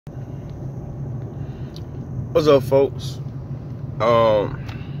What's up, folks?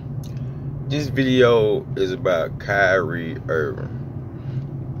 This video is about Kyrie Irving.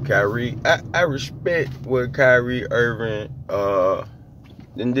 I respect what Kyrie Irving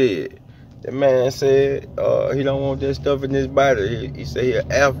did. The man said he don't want that stuff in his body. He said he an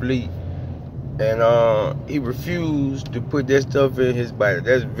athlete, and he refused to put that stuff in his body.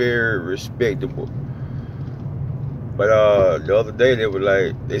 That's very respectable. But the other day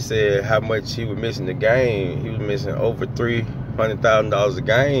they said how much he was missing the game. He was missing over $300,000 a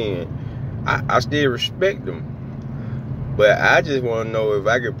game. I still respect him, but I just want to know if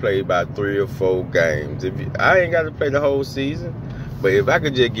I could play about 3 or 4 games. I ain't got to play the whole season, but if I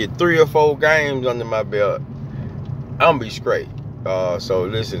could just get 3 or 4 games under my belt, I'm gonna be straight. So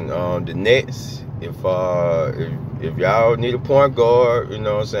listen, the Nets, if y'all need a point guard, you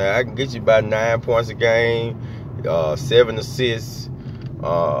know what I'm saying, I can get you about 9 points a game, 7 assists.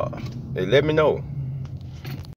 Let me know.